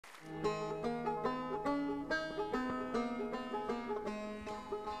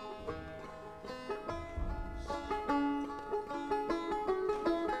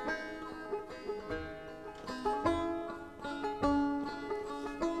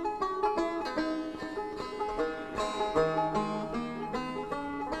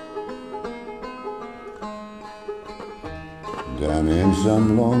Down in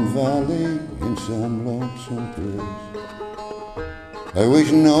some lone valley, in some lonesome place, I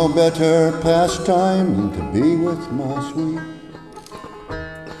wish no better pastime than to be with my sweet.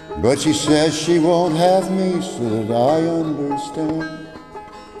 But she says she won't have me, so that I understand.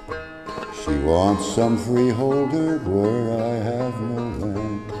 She wants some freeholder where I have no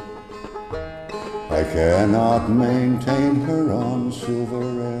land. I cannot maintain her on silver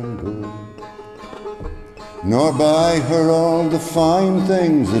and gold, nor buy her all the fine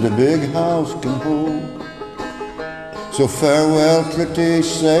things that a big house can hold. So farewell, pretty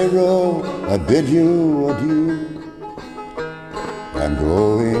Saro, I bid you adieu. I'm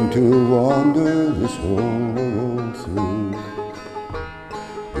going to wander this whole world through.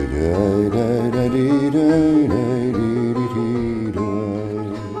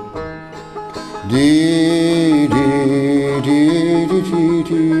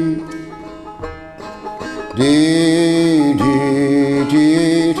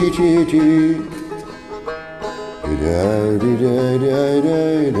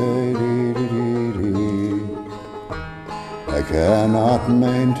 I cannot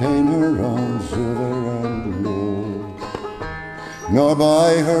maintain her on silver and gold, nor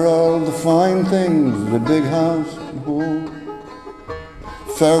buy her all the fine things the big house can hold.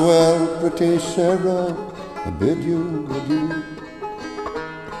 Farewell, pretty Sarah, I bid you adieu.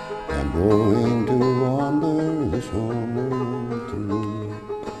 I'm going to wander this whole world through.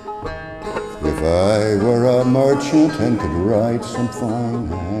 If I were a merchant and could write some fine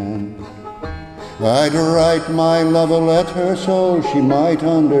hand, I'd write my love a letter so she might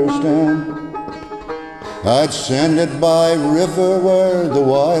understand. I'd send it by river where the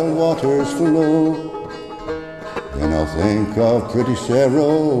wild waters flow, and I'll think of pretty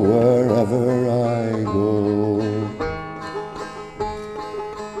Sarah wherever I go.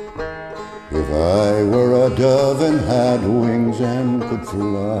 If I were a dove and had wings and could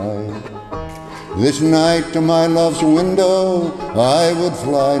fly, this night to my love's window I would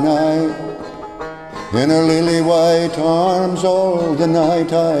fly nigh. In her lily white arms all the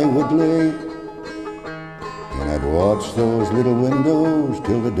night I would lay, and I'd watch those little windows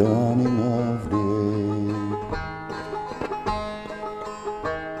till the dawning of day.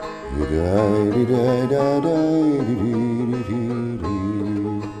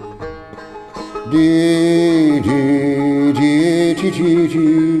 Dee dee dee dee dee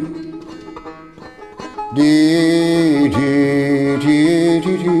dee.